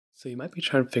So you might be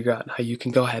trying to figure out how you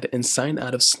can go ahead and sign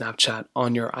out of Snapchat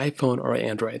on your iPhone or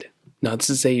Android. Now this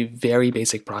is a very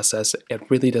basic process.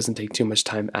 It really doesn't take too much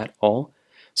time at all.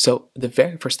 So the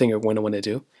very first thing you're going to want to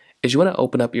do is you want to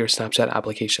open up your Snapchat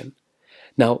application.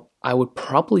 Now I would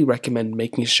probably recommend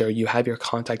making sure you have your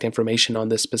contact information on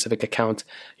this specific account.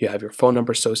 You have your phone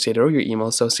number associated or your email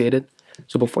associated.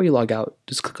 So before you log out,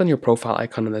 just click on your profile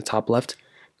icon on the top left,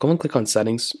 go and click on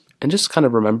settings, and just kind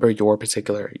of remember your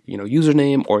particular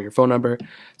username or your phone number.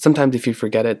 Sometimes if you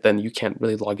forget it, then you can't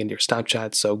really log into your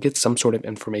Snapchat, so get some sort of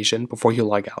information before you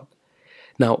log out.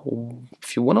 Now,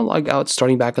 if you want to log out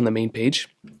starting back on the main page,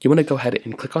 you want to go ahead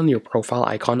and click on your profile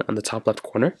icon on the top left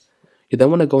corner. You then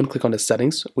want to go and click on the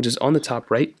settings, which is on the top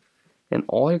right, and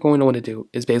all you're going to want to do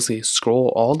is basically scroll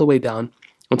all the way down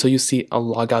until you see a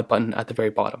logout button at the very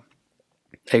bottom.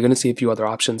 Now you're going to see a few other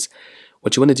options.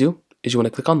 What you want to do is you want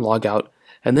to click on logout,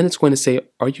 and then it's going to say,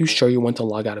 are you sure you want to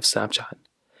log out of Snapchat?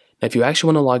 Now, if you actually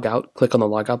want to log out, click on the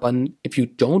logout button. If you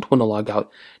don't want to log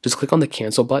out, just click on the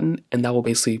cancel button, and that will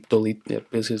basically delete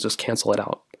it, basically just cancel it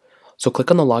out. So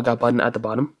click on the logout button at the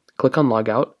bottom, click on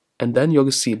logout, and then you'll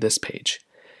see this page.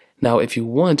 Now, if you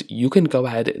want, you can go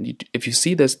ahead, and if you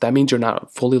see this, that means you're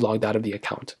not fully logged out of the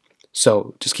account.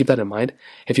 So just keep that in mind.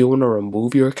 If you want to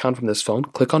remove your account from this phone,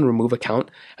 click on remove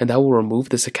account, and that will remove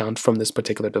this account from this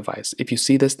particular device. If you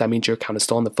see this, that means your account is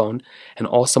still on the phone, and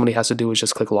all somebody has to do is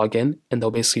just click login, and they'll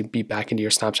basically be back into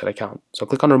your Snapchat account. So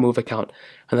click on remove account,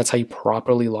 and that's how you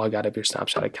properly log out of your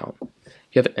Snapchat account.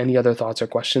 If you have any other thoughts or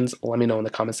questions, let me know in the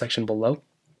comment section below.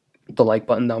 The like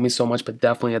button, that would mean so much, but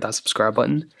definitely hit that subscribe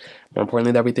button. More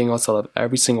importantly than everything else, I love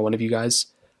every single one of you guys.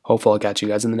 Hopefully I'll catch you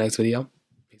guys in the next video.